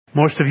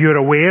Most of you are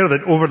aware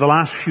that over the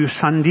last few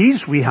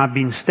Sundays we have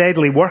been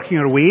steadily working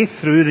our way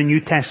through the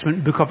New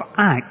Testament book of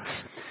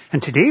Acts.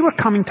 And today we're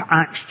coming to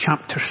Acts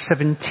chapter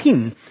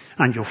 17.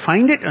 And you'll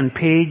find it on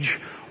page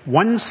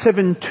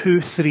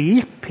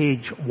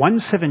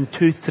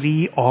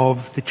 1723 of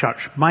the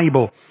Church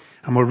Bible.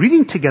 And we're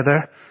reading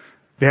together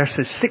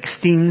verses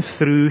 16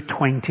 through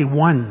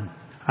 21.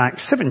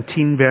 Acts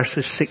 17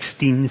 verses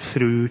 16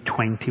 through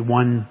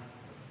 21.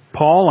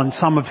 Paul and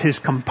some of his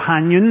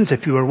companions,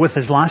 if you were with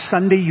us last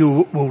Sunday,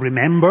 you will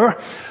remember,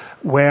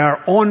 were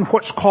on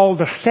what's called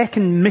their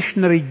second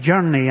missionary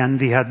journey, and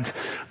they had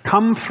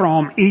come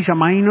from Asia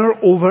Minor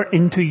over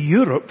into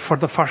Europe for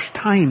the first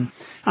time.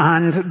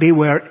 And they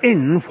were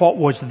in what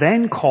was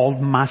then called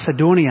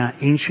Macedonia,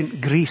 ancient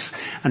Greece,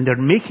 and they're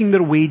making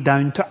their way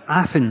down to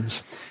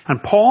Athens.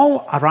 And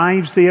Paul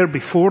arrives there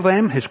before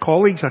them. His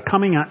colleagues are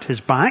coming at his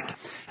back.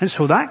 And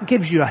so that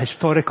gives you a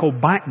historical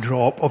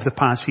backdrop of the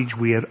passage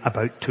we're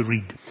about to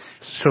read.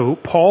 So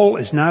Paul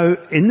is now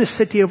in the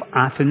city of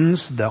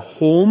Athens, the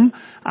home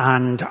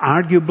and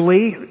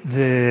arguably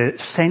the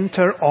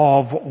center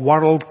of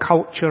world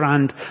culture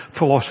and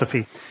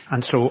philosophy.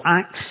 And so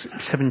Acts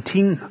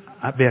 17,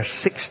 at verse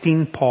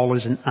 16, Paul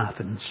is in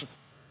Athens.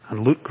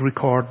 And Luke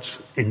records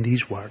in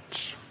these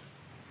words: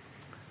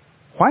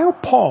 While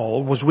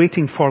Paul was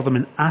waiting for them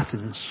in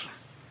Athens,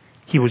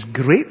 he was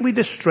greatly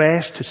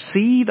distressed to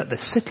see that the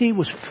city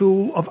was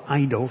full of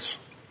idols.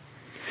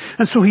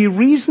 And so he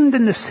reasoned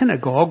in the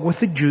synagogue with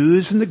the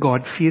Jews and the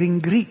God-fearing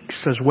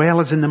Greeks, as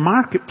well as in the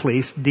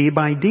marketplace day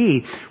by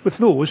day with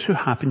those who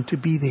happened to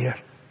be there.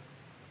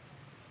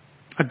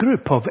 A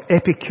group of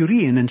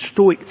Epicurean and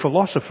Stoic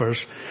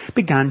philosophers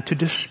began to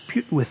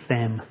dispute with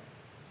them.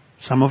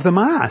 Some of them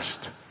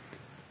asked,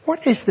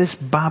 "What is this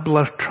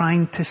babbler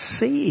trying to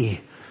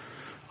say?"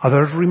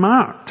 Others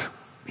remarked,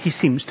 "He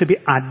seems to be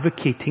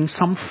advocating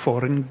some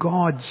foreign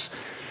gods."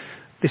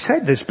 They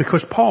said this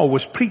because Paul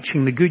was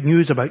preaching the good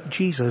news about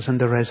Jesus and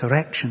the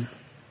resurrection.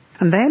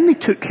 And then they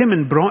took him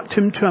and brought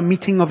him to a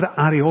meeting of the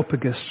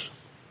Areopagus,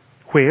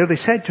 where they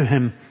said to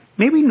him,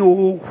 "May we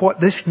know what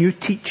this new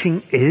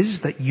teaching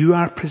is that you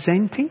are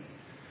presenting?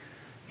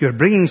 You're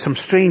bringing some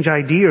strange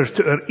ideas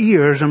to our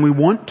ears, and we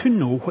want to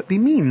know what they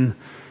mean."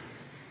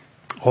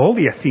 All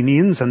the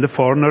Athenians and the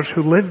foreigners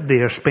who lived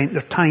there spent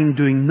their time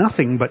doing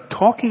nothing but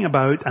talking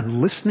about and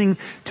listening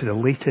to the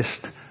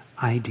latest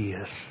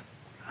ideas.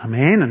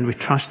 Amen. And we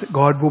trust that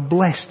God will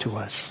bless to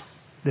us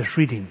this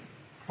reading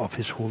of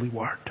His holy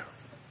word.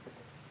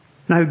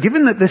 Now,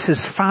 given that this is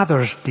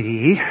Father's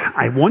Day,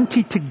 I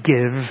wanted to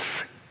give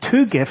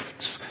two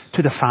gifts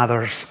to the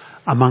fathers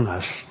among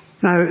us.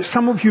 Now,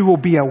 some of you will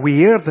be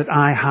aware that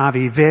I have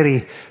a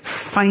very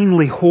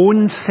finely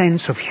honed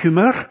sense of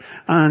humour,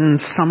 and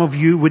some of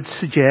you would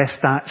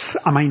suggest that's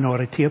a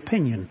minority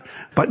opinion.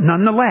 But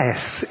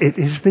nonetheless, it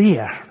is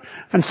there.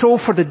 And so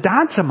for the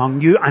dads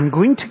among you, I'm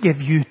going to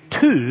give you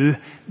two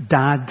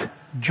dad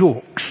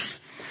jokes.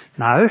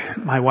 Now,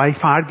 my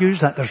wife argues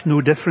that there's no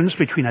difference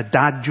between a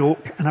dad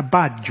joke and a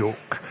bad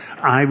joke.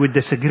 I would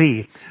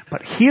disagree.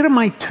 But here are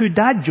my two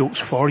dad jokes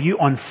for you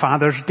on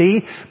Father's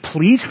Day.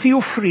 Please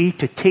feel free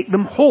to take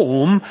them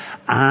home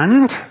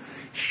and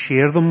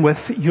share them with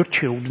your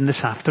children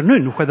this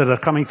afternoon, whether they're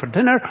coming for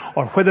dinner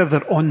or whether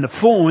they're on the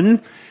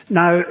phone.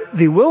 Now,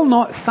 they will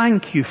not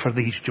thank you for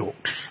these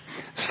jokes.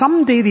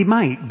 Someday they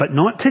might, but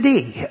not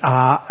today.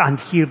 And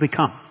here they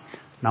come.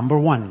 Number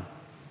one.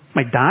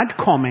 My dad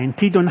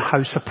commented on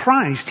how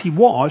surprised he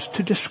was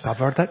to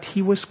discover that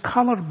he was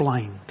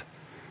colorblind.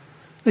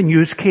 The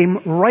news came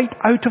right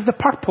out of the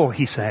purple,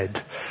 he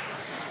said.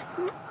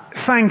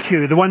 Thank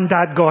you. The one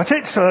dad got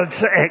it, so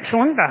it's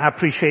excellent. I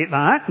appreciate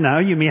that. Now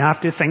you may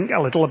have to think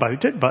a little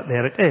about it, but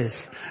there it is.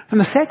 And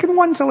the second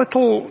one's it's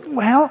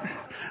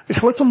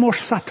a little more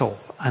subtle,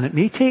 and it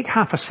may take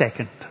half a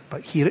second,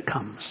 but here it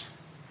comes.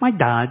 My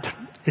dad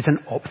is an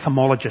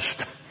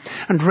ophthalmologist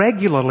and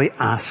regularly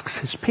asks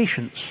his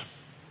patients,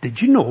 "Did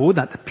you know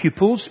that the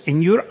pupils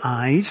in your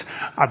eyes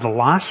are the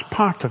last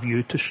part of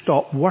you to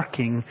stop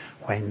working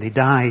when they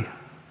die?"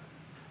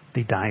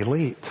 They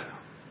dilate.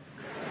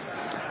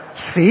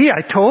 See,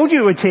 I told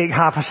you it would take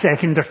half a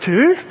second or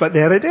two, but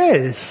there it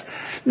is.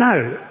 Now,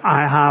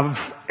 I have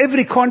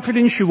every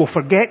confidence you will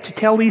forget to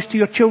tell these to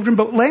your children,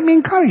 but let me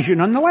encourage you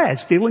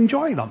nonetheless. They'll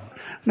enjoy them.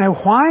 Now,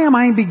 why am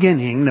I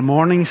beginning the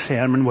morning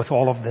sermon with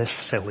all of this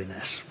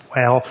silliness?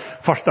 Well,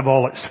 first of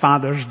all, it's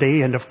Father's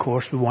Day, and of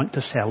course we want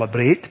to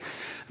celebrate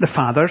the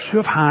fathers who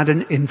have had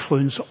an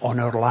influence on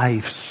our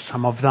lives.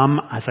 Some of them,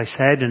 as I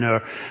said in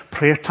our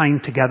prayer time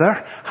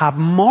together, have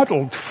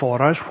modelled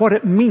for us what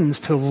it means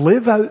to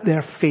live out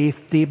their faith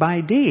day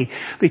by day.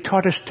 They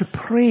taught us to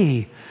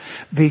pray.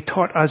 They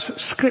taught us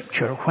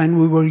Scripture when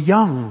we were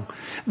young.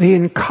 They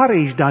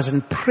encouraged us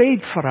and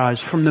prayed for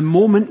us from the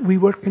moment we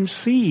were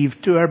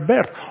conceived to our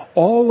birth,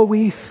 all the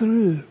way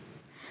through.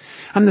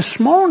 And this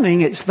morning,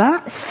 it's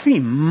that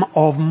theme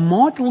of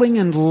modelling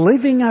and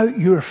living out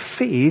your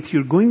faith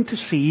you're going to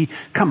see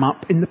come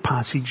up in the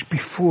passage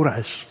before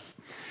us.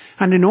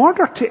 And in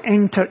order to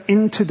enter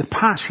into the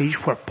passage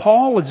where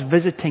Paul is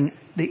visiting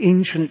the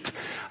ancient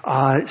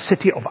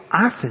city of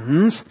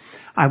Athens,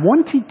 I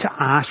wanted to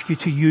ask you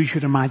to use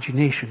your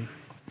imagination.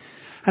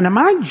 And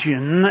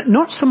imagine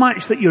not so much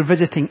that you're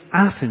visiting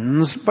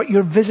Athens, but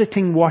you're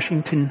visiting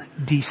Washington,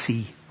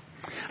 D.C.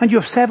 And you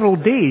have several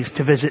days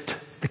to visit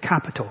the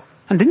capital.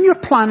 And in your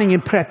planning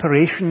and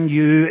preparation,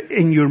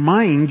 in your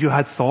mind, you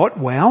had thought,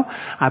 well,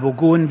 I will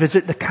go and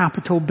visit the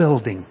Capitol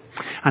building.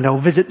 And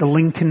I'll visit the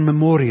Lincoln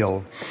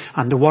Memorial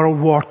and the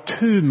World War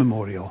II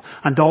Memorial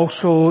and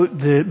also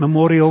the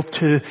memorial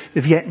to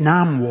the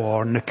Vietnam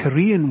War and the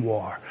Korean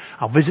War.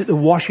 I'll visit the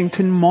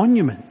Washington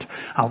Monument.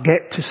 I'll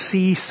get to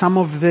see some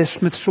of the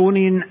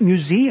Smithsonian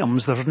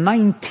museums. There's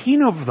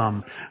 19 of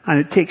them,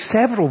 and it takes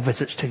several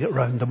visits to get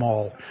round them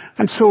all.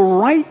 And so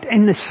right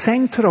in the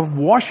center of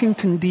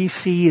Washington,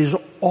 D.C. is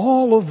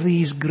all of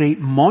these great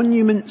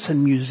monuments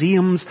and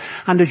museums,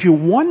 and as you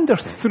wander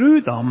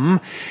through them,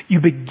 you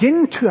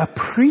begin to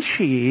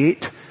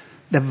appreciate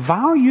the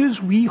values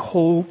we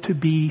hold to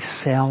be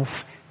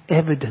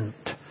self-evident.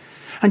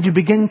 And you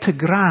begin to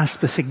grasp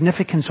the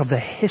significance of the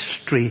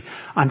history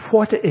and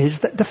what it is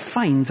that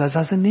defines us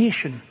as a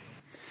nation.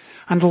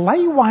 And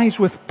likewise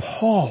with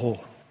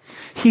Paul,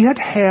 he had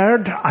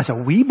heard, as a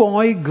wee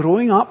boy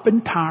growing up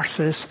in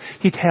Tarsus,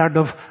 he'd heard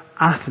of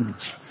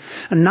Athens.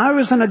 And now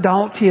as an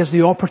adult, he has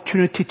the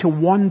opportunity to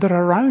wander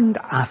around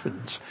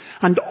Athens.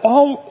 And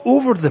all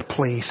over the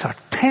place are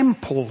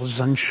temples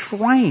and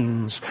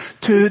shrines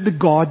to the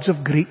gods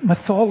of Greek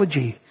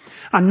mythology.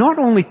 And not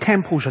only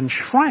temples and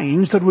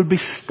shrines, there would be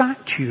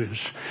statues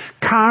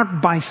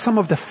carved by some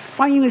of the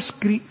finest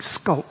Greek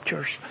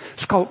sculptors,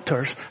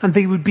 and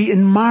they would be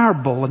in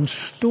marble and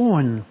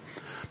stone,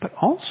 but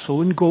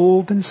also in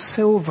gold and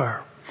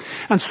silver.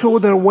 And so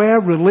there were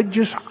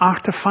religious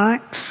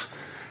artifacts,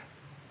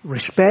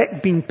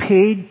 respect being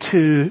paid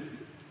to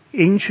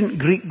ancient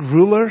Greek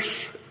rulers.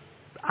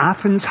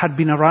 Athens had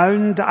been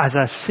around as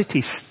a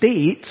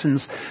city-state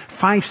since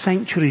 5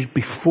 centuries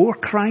before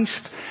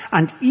Christ.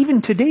 And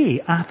even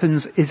today,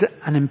 Athens is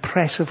an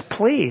impressive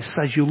place.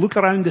 As you look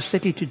around the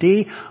city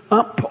today,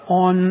 up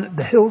on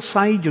the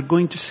hillside, you're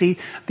going to see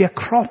the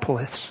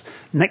Acropolis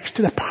next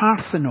to the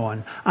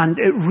Parthenon. And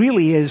it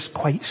really is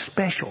quite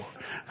special.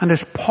 And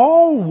as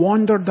Paul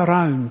wandered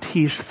around,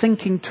 he's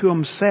thinking to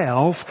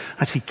himself,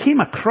 as he came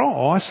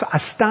across a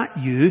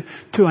statue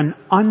to an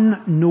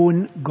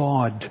unknown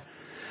God.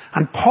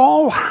 And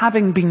Paul,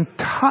 having been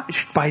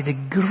touched by the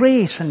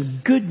grace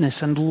and goodness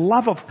and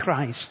love of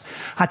Christ,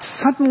 had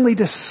suddenly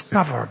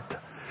discovered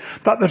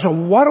that there's a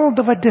world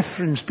of a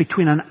difference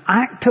between an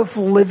active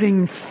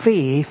living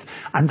faith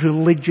and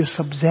religious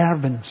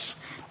observance.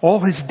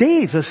 All his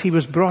days as he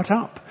was brought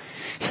up,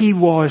 he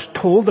was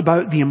told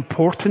about the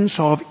importance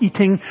of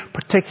eating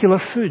particular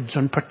foods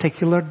on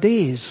particular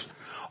days,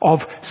 of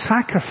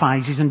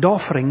sacrifices and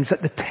offerings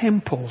at the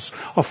temples,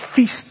 of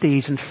feast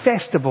days and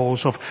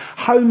festivals, of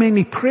how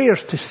many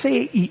prayers to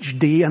say each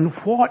day and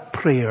what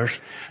prayers.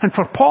 And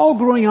for Paul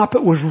growing up,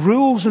 it was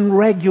rules and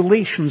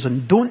regulations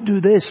and don't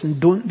do this and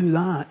don't do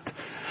that.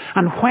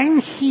 And when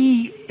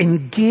he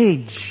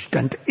engaged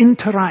and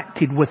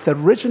interacted with the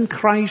risen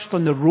Christ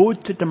on the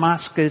road to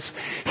Damascus,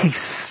 he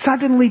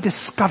suddenly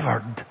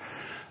discovered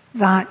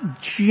that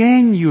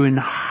genuine,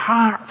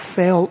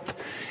 heartfelt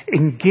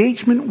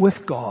engagement with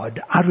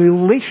God, a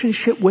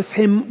relationship with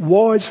Him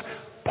was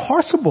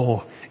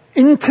possible.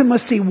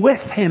 Intimacy with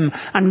Him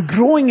and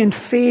growing in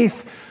faith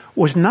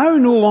was now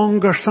no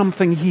longer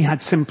something he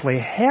had simply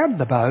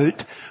heard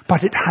about,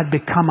 but it had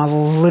become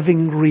a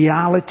living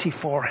reality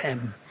for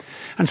him.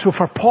 And so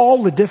for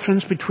Paul, the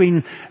difference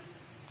between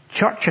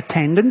church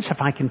attendance,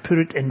 if I can put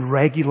it in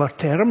regular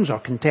terms or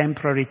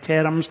contemporary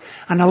terms,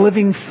 and a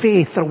living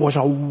faith, there was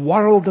a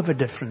world of a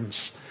difference.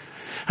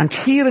 And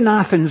here in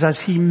Athens, as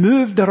he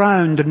moved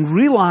around and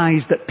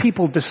realized that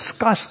people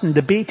discussed and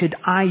debated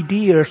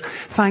ideas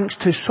thanks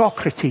to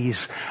Socrates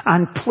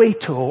and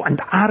Plato and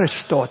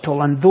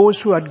Aristotle and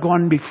those who had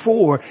gone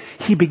before,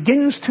 he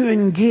begins to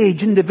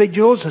engage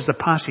individuals, as the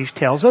passage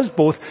tells us,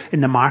 both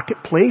in the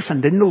marketplace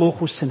and in the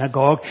local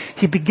synagogue.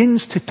 He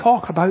begins to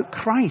talk about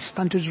Christ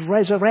and His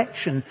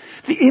resurrection,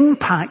 the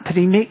impact that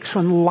He makes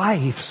on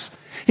lives.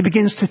 He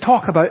begins to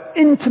talk about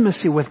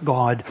intimacy with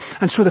God.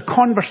 And so the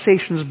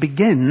conversations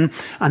begin,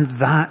 and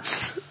that's,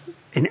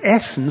 in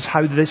essence,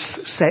 how this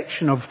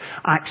section of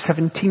Acts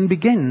 17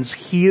 begins.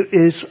 Here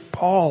is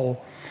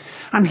Paul.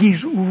 And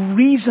he's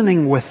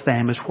reasoning with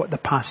them, is what the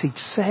passage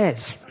says.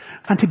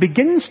 And he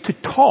begins to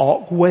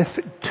talk with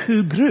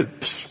two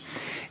groups,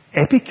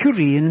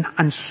 Epicurean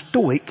and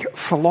Stoic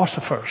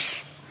philosophers.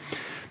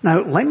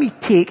 Now, let me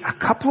take a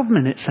couple of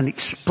minutes and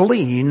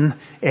explain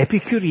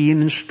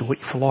Epicurean and Stoic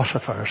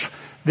philosophers.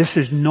 This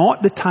is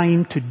not the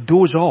time to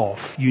doze off.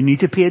 You need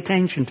to pay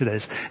attention to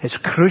this. It's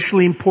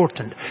crucially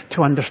important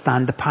to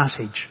understand the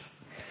passage.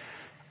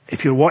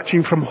 If you're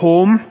watching from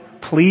home,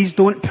 please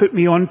don't put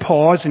me on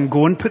pause and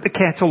go and put the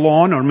kettle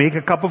on or make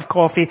a cup of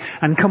coffee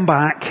and come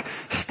back.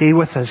 Stay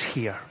with us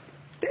here.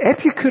 The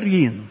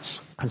Epicureans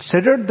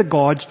considered the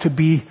gods to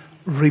be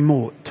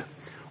remote,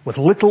 with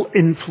little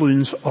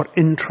influence or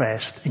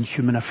interest in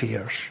human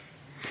affairs.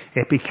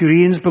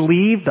 Epicureans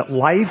believed that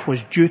life was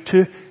due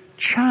to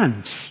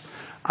chance,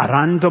 a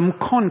random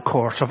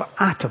concourse of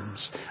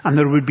atoms, and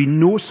there would be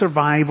no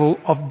survival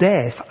of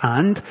death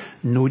and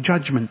no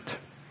judgment.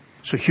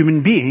 So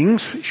human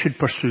beings should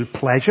pursue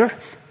pleasure,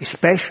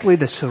 especially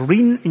the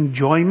serene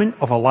enjoyment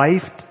of a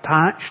life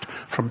detached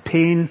from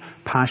pain,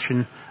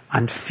 passion,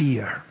 and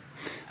fear.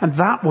 And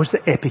that was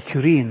the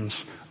Epicureans.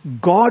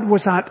 God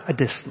was at a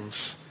distance.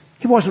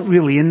 He wasn't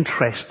really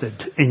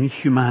interested in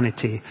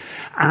humanity.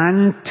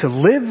 And to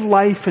live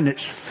life in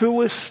its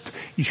fullest,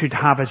 you should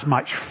have as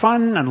much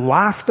fun and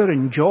laughter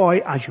and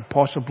joy as you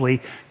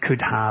possibly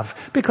could have.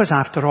 Because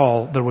after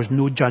all, there was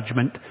no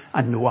judgment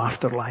and no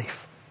afterlife.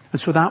 And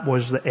so that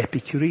was the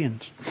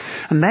Epicureans.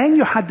 And then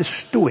you had the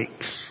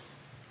Stoics.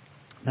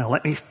 Now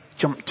let me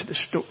jump to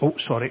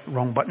the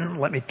wrong button.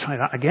 Let me try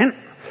that again.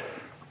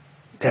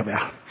 There we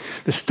are.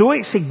 The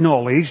Stoics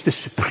acknowledged the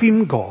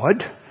supreme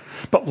God,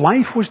 but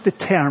life was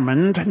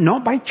determined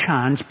not by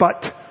chance,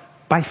 but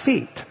by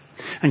fate.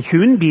 And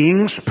human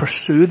beings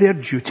pursue their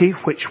duty,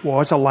 which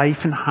was a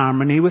life in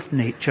harmony with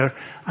nature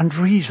and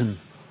reason.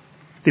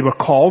 They were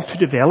called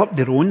to develop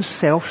their own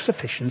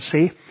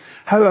self-sufficiency,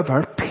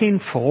 however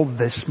painful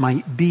this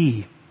might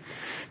be.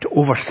 To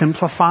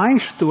oversimplify,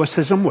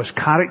 Stoicism was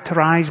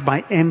characterized by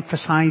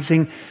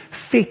emphasizing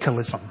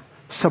fatalism,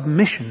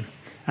 submission,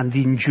 and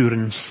the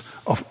endurance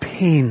of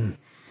pain.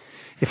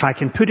 If I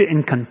can put it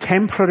in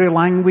contemporary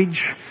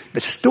language,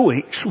 the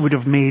Stoics would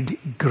have made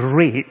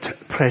great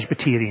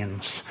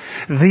Presbyterians.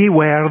 They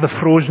were the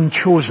frozen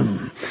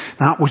chosen.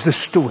 That was the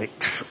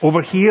Stoics.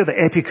 Over here,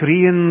 the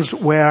Epicureans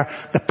were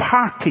the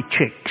party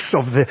chicks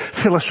of the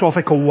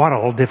philosophical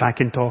world, if I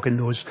can talk in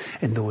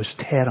those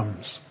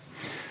terms.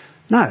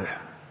 Now,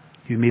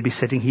 you may be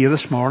sitting here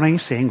this morning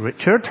saying,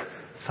 Richard,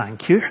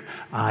 thank you.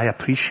 I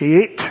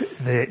appreciate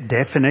the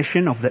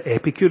definition of the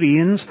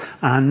Epicureans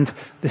and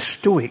the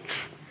Stoics.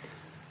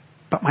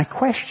 But my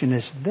question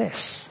is this.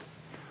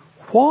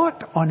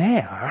 What on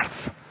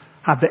earth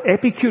have the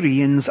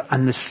Epicureans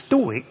and the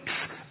Stoics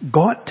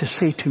got to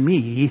say to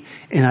me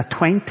in a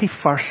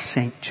 21st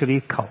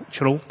century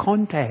cultural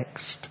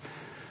context?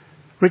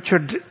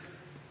 Richard,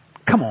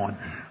 come on,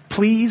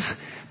 please.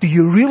 Do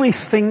you really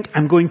think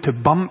I'm going to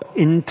bump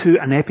into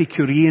an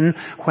Epicurean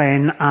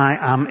when I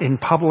am in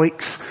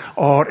Publix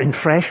or in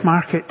Fresh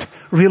Market?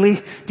 Really?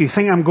 Do you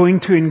think I'm going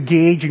to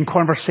engage in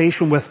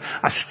conversation with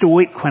a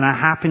Stoic when I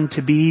happen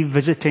to be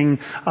visiting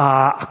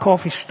a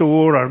coffee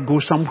store or go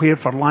somewhere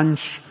for lunch?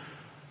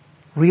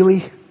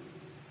 Really?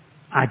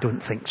 I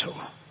don't think so.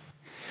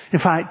 In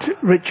fact,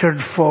 Richard,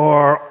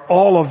 for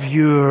all of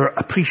your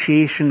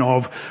appreciation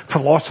of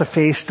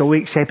philosophy,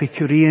 Stoics,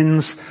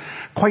 Epicureans,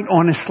 quite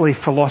honestly,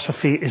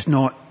 philosophy is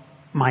not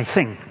my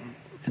thing.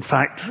 In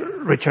fact,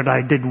 Richard,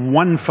 I did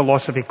one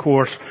philosophy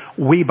course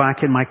way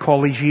back in my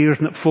college years,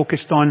 and it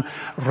focused on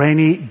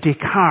René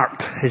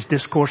Descartes, his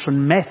discourse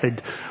on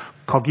method,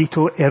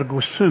 cogito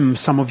ergo sum.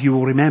 Some of you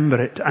will remember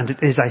it, and it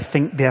is, I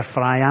think,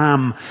 therefore I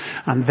am.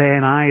 And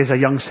then I, as a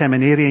young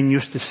seminarian,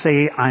 used to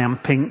say, I am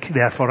pink,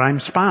 therefore I'm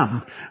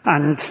spam.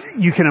 And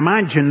you can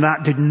imagine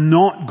that did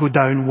not go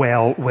down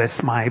well with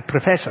my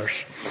professors.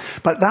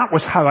 But that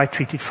was how I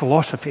treated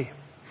philosophy.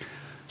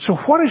 So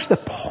what is the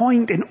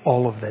point in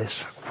all of this?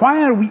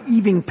 Why are we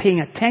even paying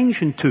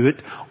attention to it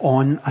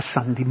on a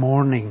Sunday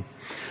morning?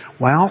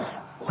 Well,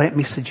 let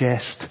me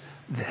suggest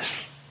this.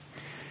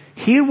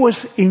 Here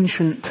was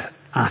ancient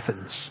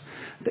Athens,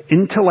 the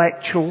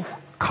intellectual,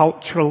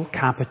 cultural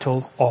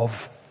capital of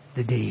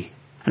the day.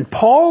 And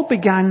Paul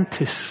began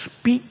to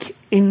speak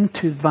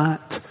into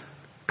that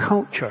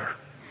culture.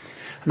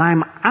 And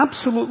I'm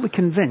absolutely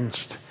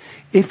convinced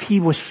if he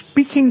was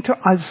speaking to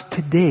us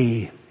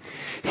today,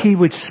 he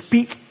would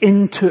speak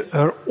into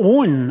our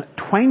own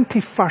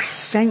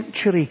 21st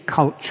century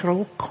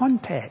cultural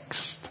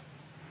context.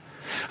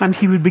 And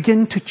he would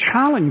begin to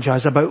challenge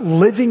us about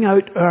living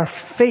out our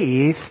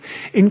faith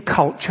in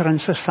culture and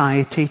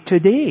society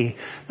today.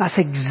 That's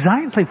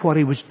exactly what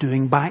he was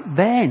doing back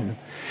then.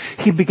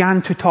 He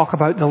began to talk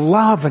about the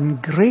love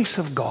and grace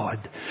of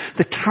God,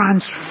 the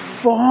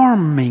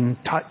transforming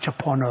touch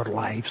upon our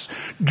lives,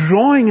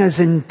 drawing us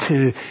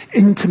into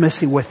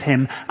intimacy with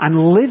him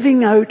and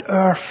living out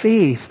our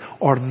faith,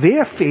 or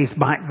their faith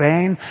back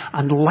then,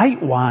 and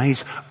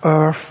likewise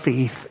our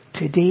faith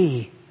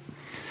today.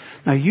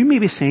 Now you may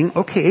be saying,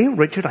 okay,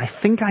 Richard, I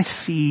think I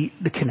see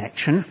the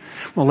connection.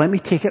 Well, let me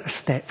take it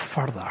a step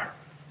further.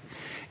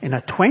 In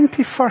a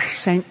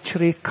 21st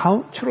century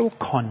cultural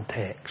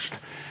context,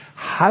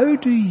 how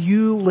do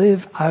you live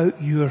out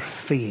your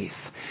faith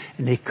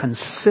in a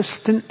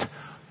consistent,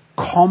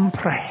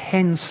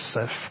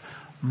 comprehensive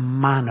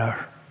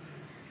manner?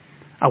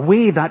 A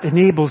way that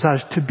enables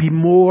us to be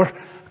more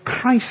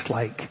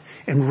Christ-like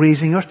in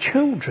raising our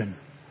children,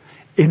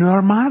 in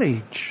our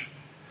marriage,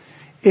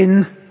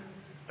 in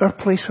our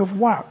place of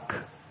work,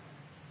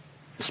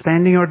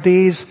 spending our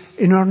days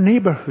in our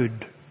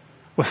neighbourhood,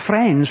 with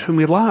friends whom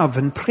we love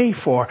and pray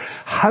for.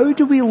 How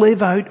do we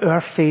live out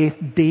our faith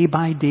day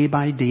by day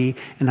by day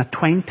in a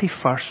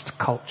 21st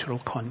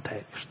cultural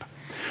context?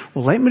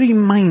 Well, let me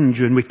remind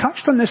you, and we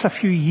touched on this a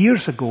few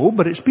years ago,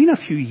 but it's been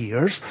a few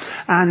years,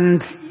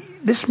 and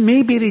this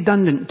may be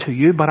redundant to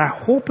you, but I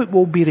hope it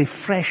will be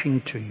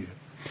refreshing to you.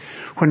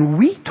 When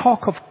we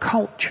talk of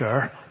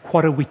culture,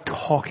 what are we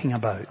talking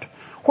about?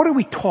 What are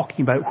we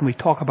talking about when we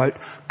talk about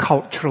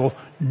cultural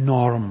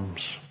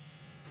norms?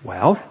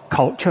 Well,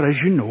 culture, as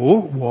you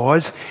know,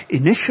 was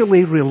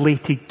initially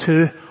related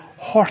to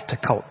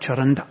horticulture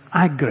and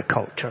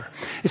agriculture.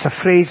 It's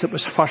a phrase that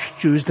was first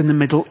used in the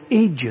Middle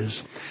Ages.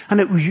 And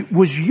it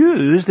was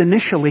used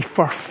initially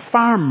for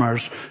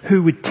farmers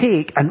who would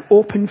take an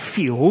open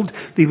field.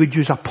 They would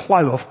use a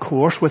plough, of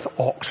course, with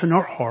oxen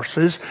or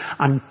horses,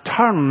 and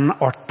turn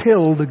or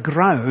till the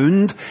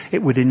ground.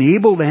 It would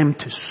enable them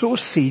to sow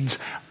seeds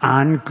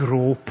and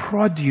grow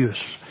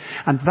produce.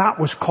 And that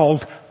was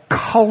called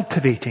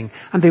cultivating.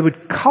 And they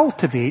would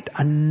cultivate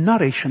and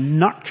nourish and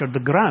nurture the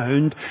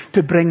ground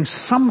to bring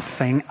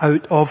something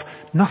out of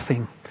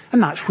nothing.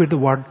 And that's where the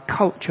word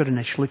culture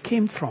initially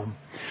came from.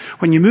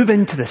 When you move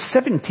into the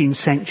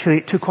 17th century,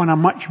 it took on a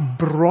much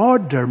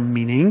broader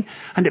meaning,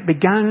 and it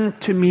began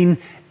to mean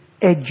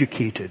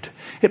educated.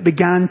 It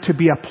began to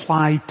be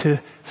applied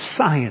to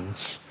science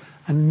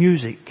and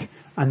music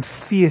and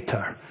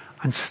theatre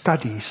and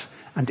studies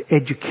and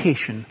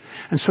education.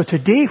 And so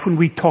today when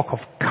we talk of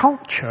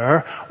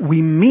culture,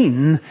 we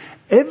mean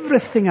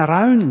everything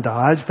around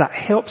us that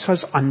helps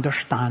us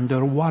understand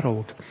our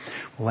world.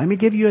 Well, let me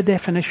give you a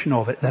definition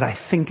of it that I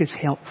think is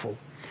helpful.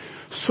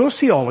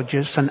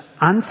 Sociologists and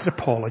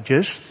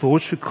anthropologists,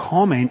 those who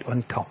comment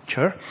on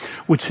culture,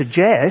 would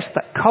suggest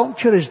that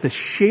culture is the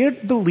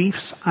shared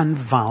beliefs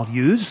and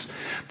values,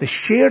 the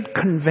shared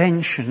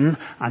convention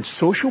and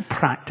social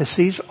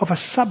practices of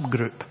a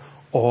subgroup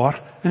or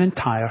an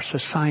entire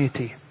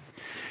society.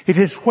 It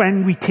is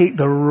when we take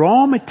the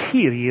raw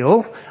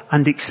material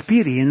and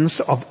experience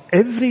of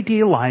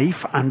everyday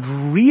life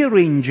and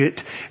rearrange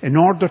it in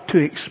order to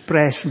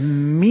express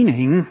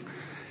meaning.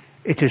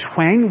 It is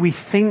when we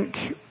think,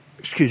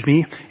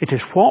 it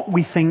is what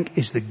we think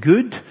is the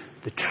good,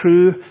 the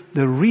true,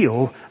 the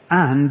real,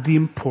 and the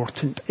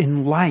important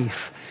in life.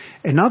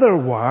 In other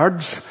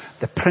words,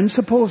 the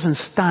principles and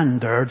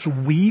standards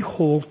we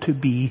hold to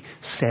be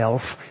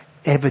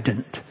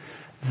self-evident.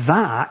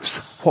 That's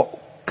what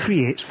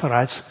creates for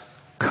us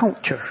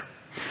culture.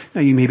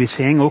 Now you may be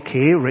saying,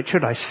 okay,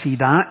 Richard, I see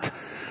that,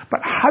 but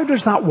how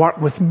does that work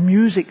with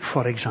music,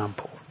 for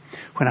example?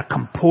 When a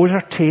composer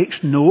takes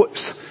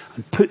notes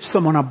and puts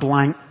them on a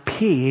blank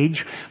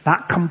page,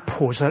 that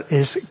composer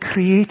is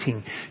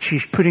creating.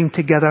 She's putting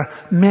together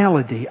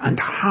melody and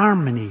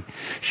harmony.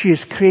 She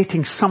is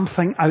creating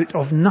something out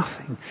of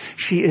nothing.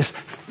 She is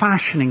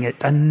fashioning it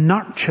and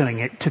nurturing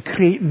it to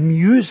create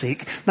music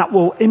that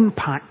will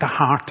impact the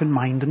heart and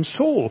mind and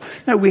soul.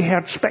 Now, we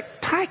heard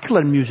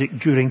spectacular music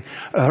during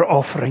our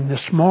offering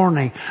this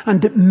morning,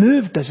 and it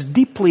moved us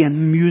deeply,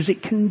 and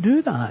music can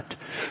do that.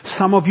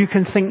 Some of you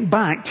can think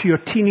back to your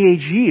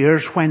teenage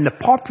years when the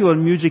popular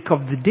music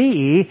of the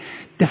day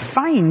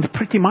defined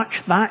pretty much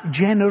that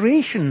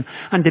generation,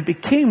 and it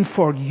became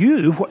for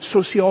you what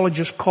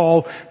sociologists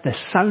call the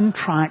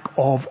soundtrack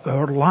of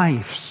our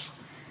lives.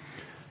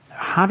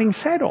 Having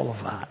said all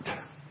of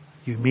that,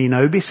 you may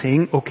now be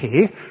saying,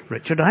 okay,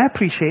 Richard, I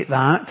appreciate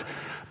that,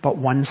 but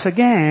once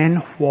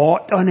again,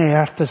 what on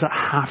earth does it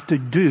have to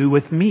do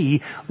with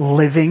me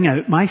living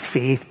out my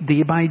faith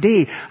day by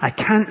day? I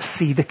can't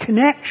see the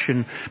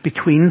connection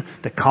between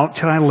the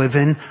culture I live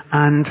in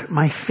and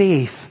my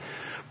faith.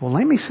 Well,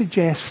 let me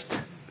suggest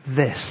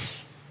this.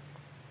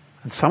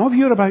 And some of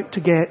you are about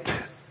to get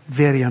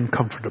very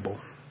uncomfortable.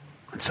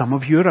 And some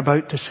of you are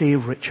about to say,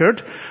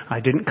 Richard, I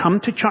didn't come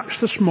to church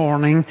this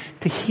morning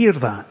to hear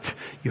that.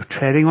 You're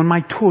treading on my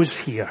toes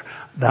here.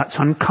 That's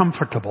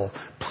uncomfortable.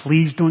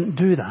 Please don't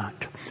do that.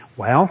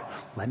 Well,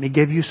 let me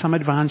give you some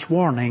advance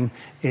warning.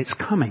 It's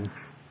coming.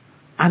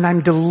 And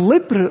I'm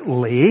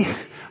deliberately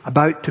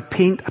about to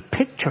paint a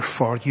picture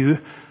for you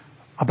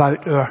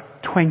about our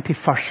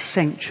 21st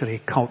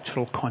century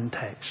cultural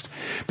context.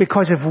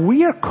 Because if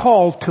we are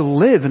called to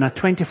live in a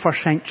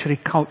 21st century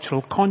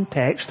cultural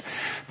context,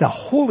 the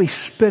Holy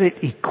Spirit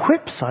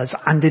equips us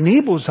and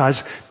enables us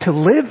to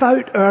live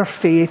out our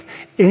faith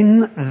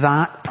in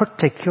that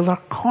particular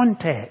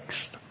context.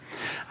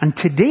 And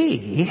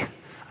today,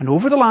 and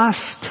over the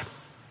last,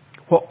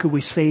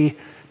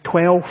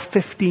 12,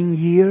 15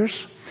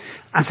 years,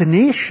 as a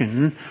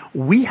nation,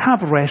 we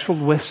have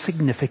wrestled with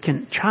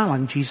significant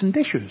challenges and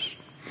issues.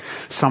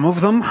 Some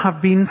of them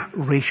have been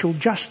racial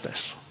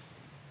justice.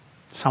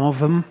 Some of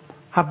them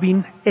have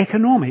been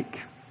economic.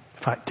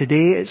 In fact,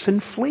 today it's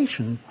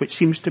inflation, which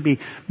seems to be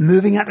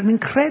moving at an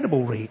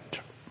incredible rate.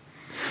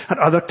 At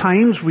other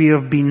times we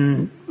have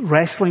been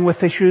wrestling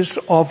with issues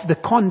of the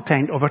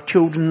content of our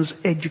children's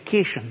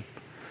education.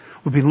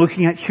 We've been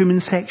looking at human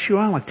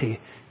sexuality,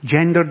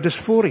 gender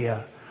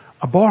dysphoria,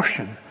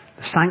 abortion,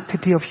 the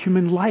sanctity of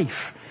human life.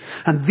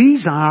 And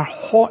these are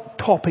hot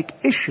topic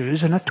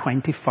issues in a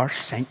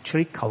 21st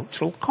century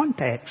cultural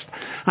context.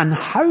 And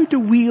how do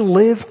we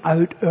live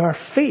out our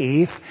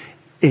faith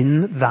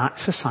in that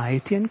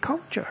society and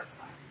culture?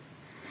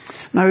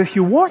 Now, if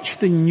you watch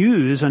the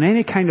news on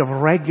any kind of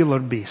regular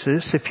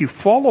basis, if you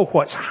follow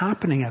what's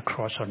happening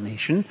across our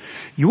nation,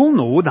 you will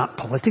know that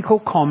political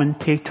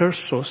commentators,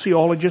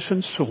 sociologists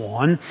and so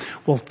on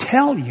will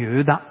tell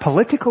you that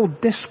political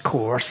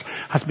discourse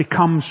has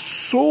become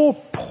so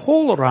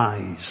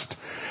polarized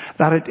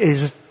that it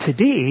is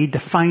today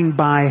defined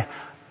by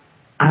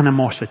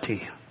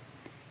animosity,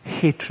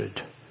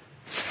 hatred,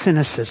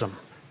 cynicism,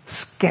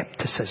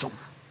 skepticism.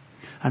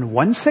 And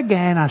once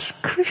again, as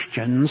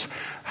Christians,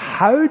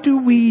 how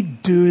do we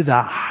do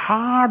the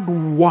hard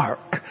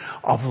work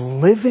of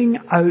living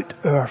out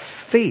our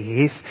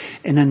faith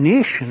in a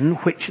nation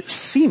which it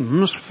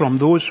seems, from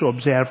those who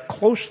observe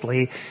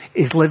closely,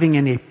 is living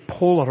in a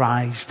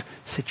polarized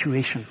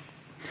situation?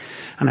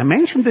 And I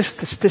mentioned this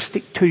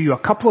statistic to you a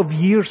couple of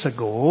years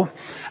ago,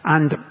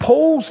 and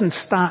polls and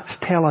stats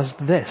tell us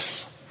this,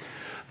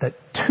 that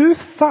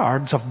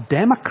 2/3 of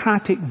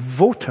Democratic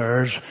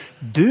voters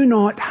do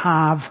not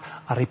have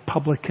a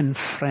Republican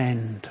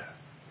friend.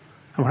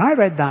 And when I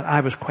read that,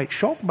 I was quite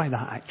shocked by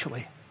that,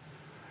 actually.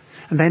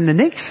 And then the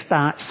next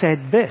stat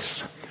said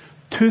this: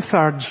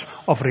 2/3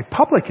 of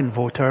Republican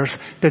voters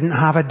didn't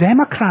have a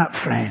Democrat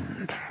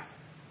friend.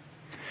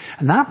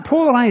 And that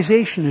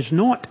polarization is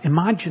not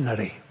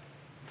imaginary.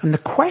 And the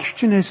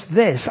question is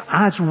this: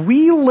 as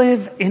we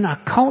live in a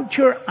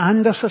culture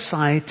and a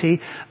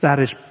society that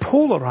is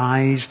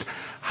polarized,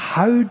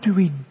 how do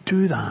we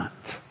do that?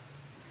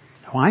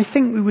 Now, I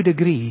think we would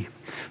agree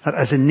that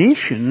as a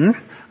nation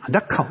and a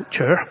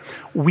culture,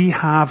 we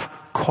have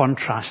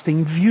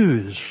contrasting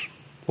views.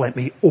 Let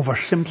me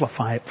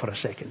oversimplify it for a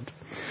second.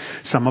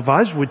 Some of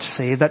us would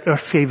say that our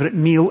favorite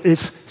meal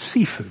is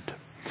seafood.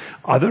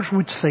 Others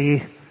would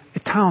say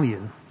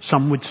Italian.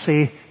 Some would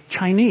say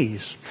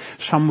Chinese.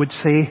 Some would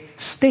say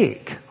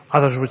steak.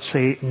 Others would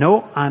say,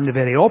 no, I'm the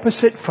very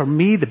opposite. For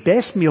me, the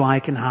best meal I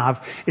can have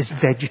is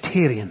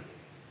vegetarian.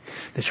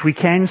 This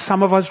weekend,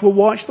 some of us will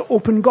watch the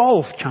Open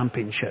Golf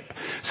Championship.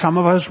 Some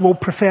of us will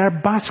prefer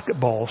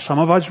basketball. Some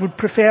of us would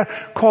prefer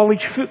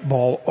college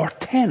football or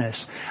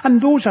tennis. And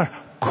those are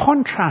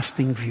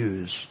contrasting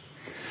views.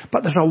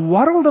 But there's a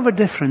world of a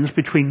difference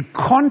between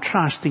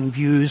contrasting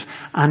views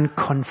and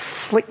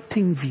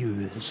conflicting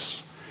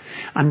views.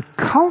 And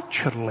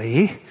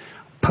culturally,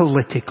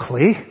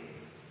 politically,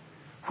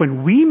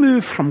 when we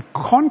move from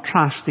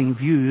contrasting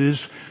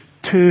views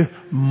to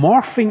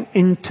morphing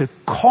into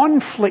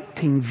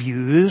conflicting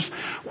views,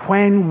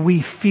 when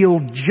we feel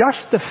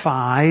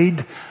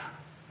justified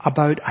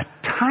about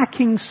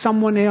attacking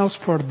someone else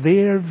for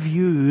their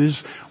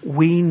views,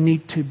 we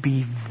need to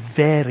be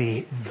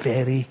very,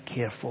 very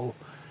careful.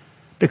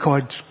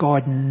 Because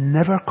God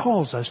never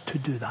calls us to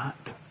do that.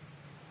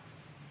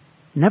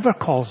 Never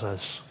calls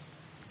us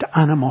to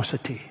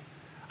animosity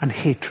and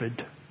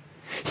hatred.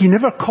 He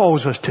never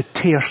calls us to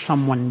tear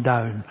someone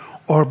down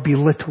or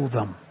belittle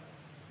them.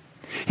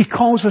 He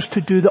calls us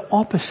to do the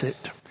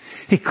opposite.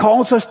 He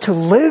calls us to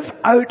live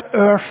out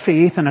our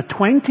faith in a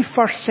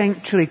 21st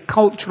century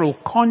cultural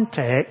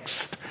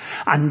context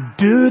and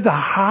do the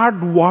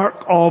hard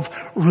work of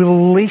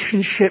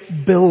relationship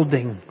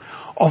building,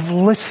 of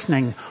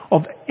listening,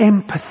 of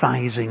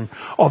empathizing,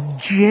 of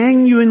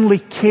genuinely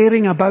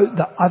caring about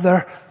the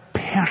other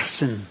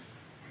person.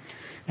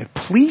 Now,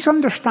 please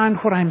understand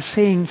what I'm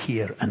saying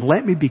here, and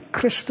let me be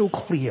crystal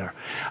clear.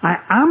 I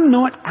am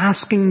not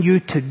asking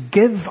you to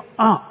give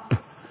up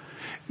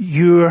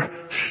your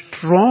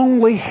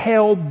strongly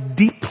held,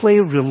 deeply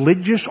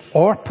religious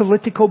or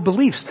political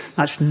beliefs.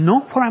 That's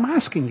not what I'm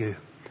asking you.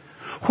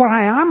 What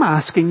I am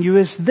asking you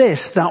is this,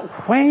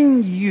 that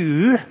when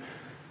you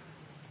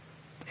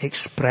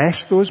express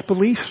those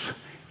beliefs,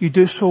 you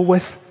do so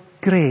with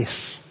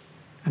grace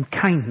and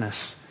kindness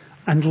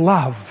and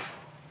love,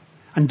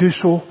 and do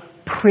so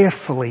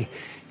prayerfully,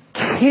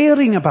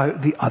 caring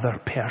about the other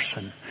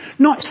person,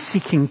 not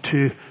seeking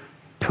to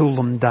pull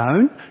them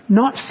down,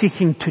 not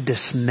seeking to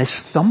dismiss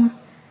them,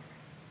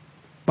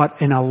 but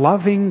in a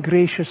loving,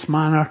 gracious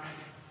manner,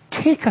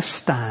 take a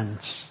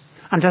stance.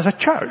 And as a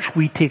church,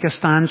 we take a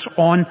stance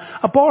on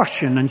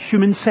abortion and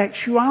human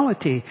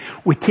sexuality.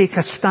 We take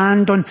a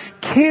stand on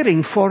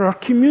caring for our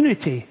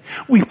community.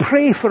 We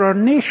pray for our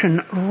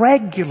nation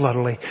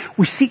regularly.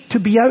 We seek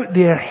to be out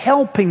there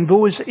helping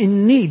those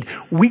in need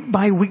week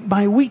by week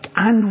by week,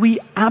 and we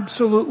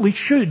absolutely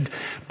should.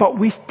 But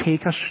we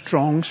take a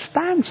strong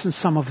stance in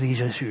some of these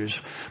issues.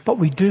 But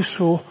we do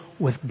so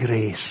with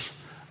grace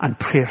and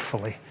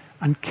prayerfully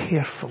and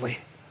carefully.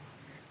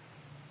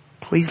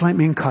 Please let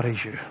me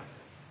encourage you.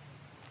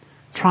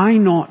 Try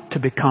not to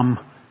become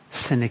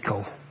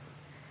cynical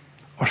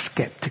or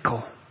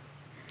skeptical.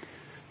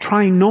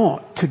 Try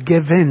not to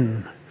give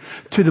in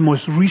to the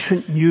most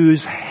recent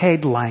news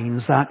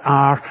headlines that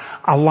are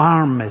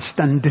alarmist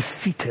and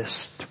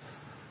defeatist.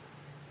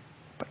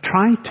 But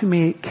try to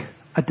make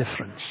a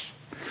difference.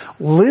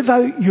 Live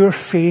out your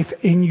faith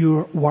in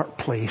your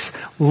workplace.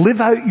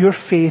 Live out your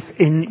faith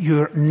in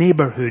your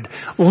neighborhood.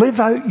 Live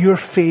out your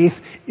faith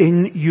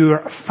in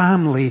your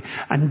family,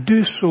 and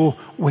do so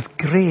with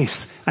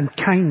grace and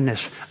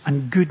kindness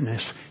and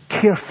goodness,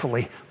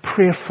 carefully,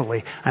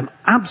 prayerfully. I'm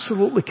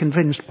absolutely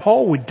convinced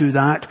Paul would do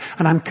that,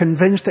 and I'm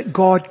convinced that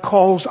God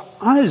calls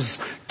us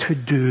to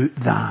do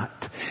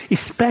that,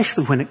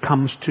 especially when it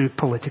comes to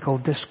political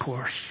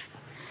discourse.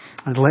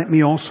 And let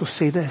me also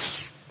say this,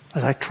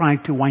 as I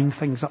tried to wind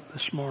things up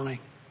this morning.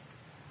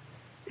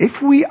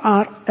 If we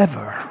are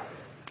ever,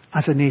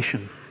 as a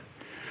nation,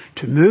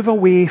 to move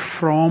away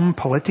from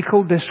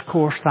political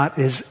discourse that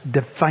is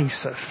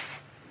divisive,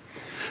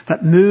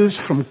 that moves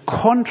from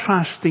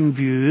contrasting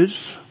views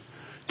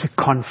to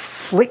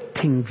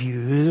conflicting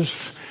views,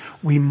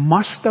 we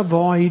must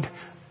avoid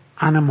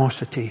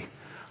animosity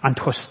and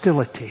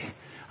hostility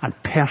and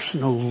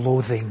personal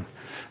loathing.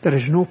 There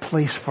is no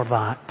place for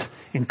that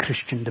in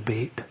Christian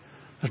debate.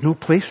 There's no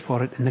place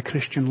for it in the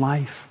Christian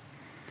life.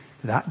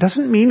 That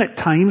doesn't mean at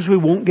times we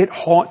won't get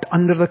hot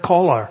under the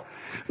collar.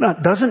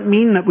 That doesn't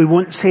mean that we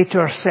won't say to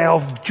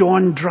ourselves,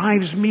 John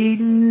drives me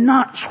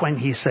nuts when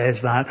he says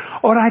that,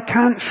 or I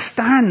can't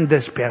stand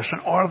this person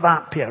or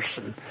that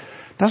person.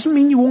 Doesn't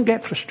mean you won't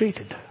get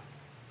frustrated.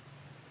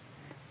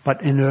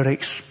 But in our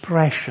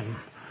expression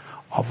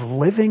of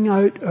living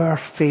out our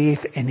faith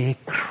in a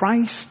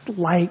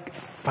Christ-like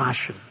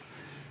fashion,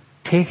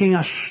 taking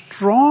a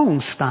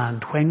strong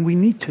stand when we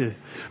need to,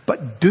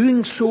 but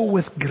doing so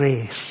with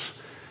grace,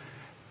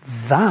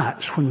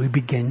 that's when we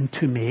begin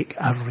to make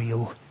a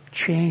real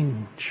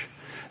change.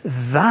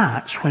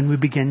 That's when we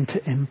begin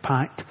to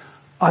impact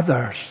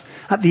others.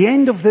 At the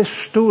end of this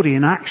story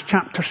in Acts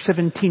chapter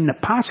 17, the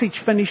passage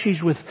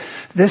finishes with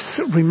this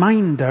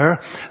reminder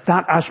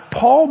that as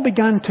Paul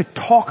began to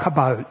talk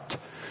about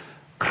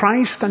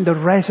Christ and the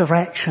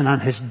resurrection and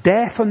his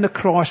death on the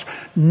cross,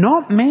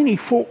 not many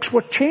folks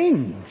were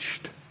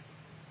changed,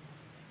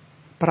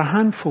 but a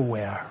handful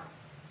were.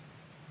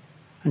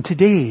 And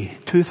today,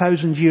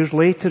 2,000 years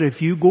later,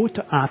 if you go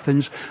to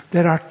Athens,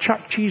 there are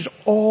churches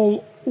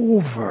all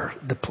over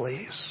the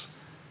place,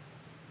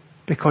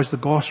 because the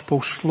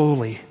gospel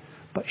slowly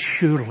but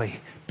surely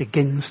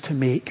begins to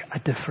make a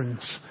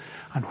difference.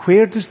 And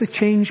where does the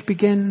change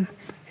begin?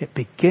 It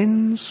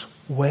begins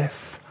with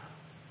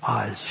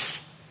us.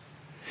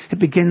 It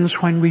begins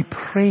when we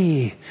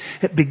pray.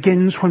 It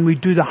begins when we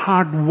do the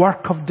hard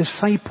work of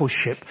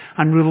discipleship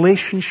and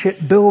relationship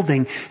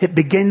building. It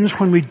begins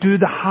when we do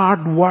the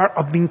hard work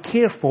of being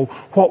careful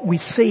what we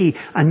say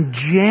and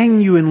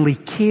genuinely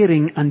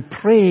caring and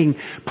praying.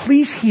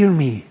 Please hear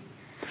me.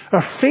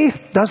 Our faith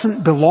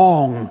doesn't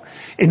belong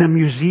in a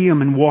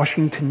museum in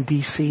Washington,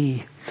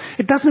 D.C.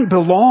 It doesn't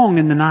belong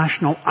in the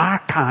National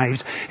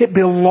Archives. It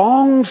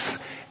belongs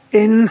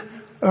in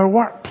our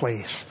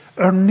workplace,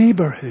 our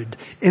neighborhood,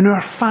 in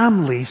our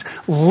families,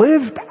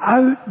 lived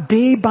out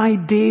day by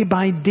day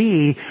by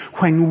day.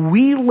 When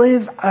we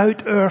live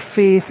out our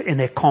faith in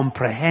a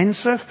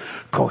comprehensive,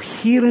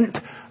 coherent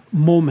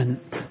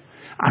moment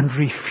and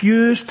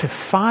refuse to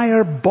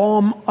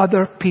firebomb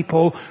other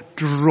people,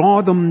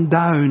 draw them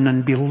down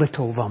and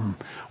belittle them,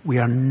 we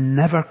are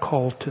never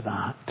called to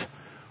that.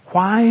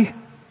 Why?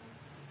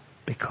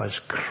 Because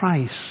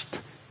Christ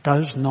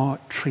does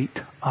not treat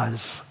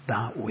us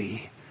that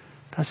way.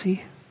 Does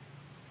he?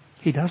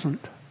 He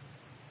doesn't.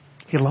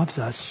 He loves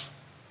us.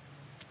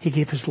 He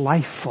gave his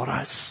life for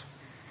us.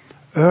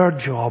 Our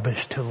job is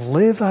to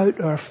live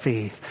out our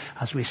faith,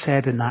 as we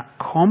said, in that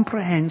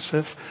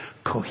comprehensive,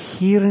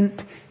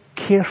 coherent,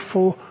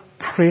 careful,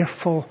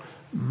 prayerful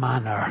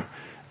manner.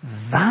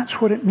 That's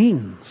what it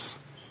means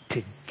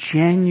to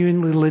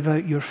genuinely live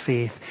out your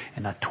faith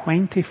in a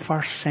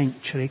 21st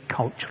century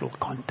cultural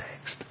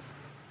context.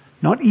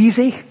 Not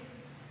easy,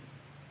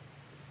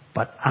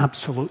 but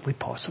absolutely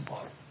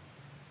possible.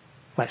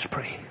 Let's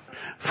pray.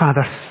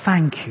 Father,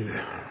 thank you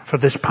for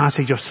this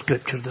passage of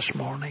Scripture this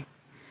morning.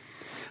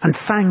 And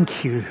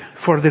thank you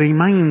for the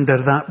reminder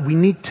that we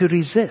need to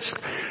resist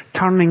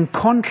turning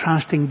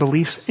contrasting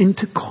beliefs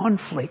into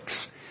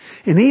conflicts.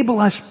 Enable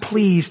us,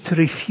 please, to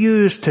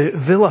refuse to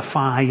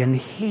vilify and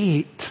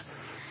hate,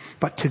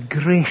 but to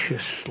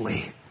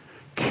graciously,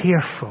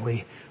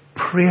 carefully,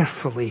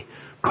 prayerfully,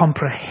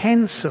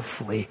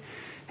 comprehensively,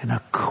 in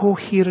a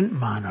coherent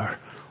manner,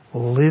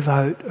 live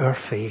out our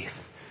faith.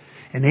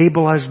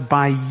 Enable us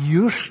by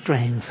your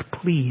strength,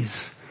 please,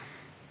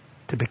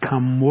 to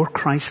become more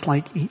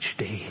Christ-like each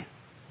day.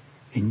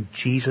 In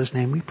Jesus'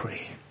 name we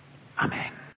pray. Amen.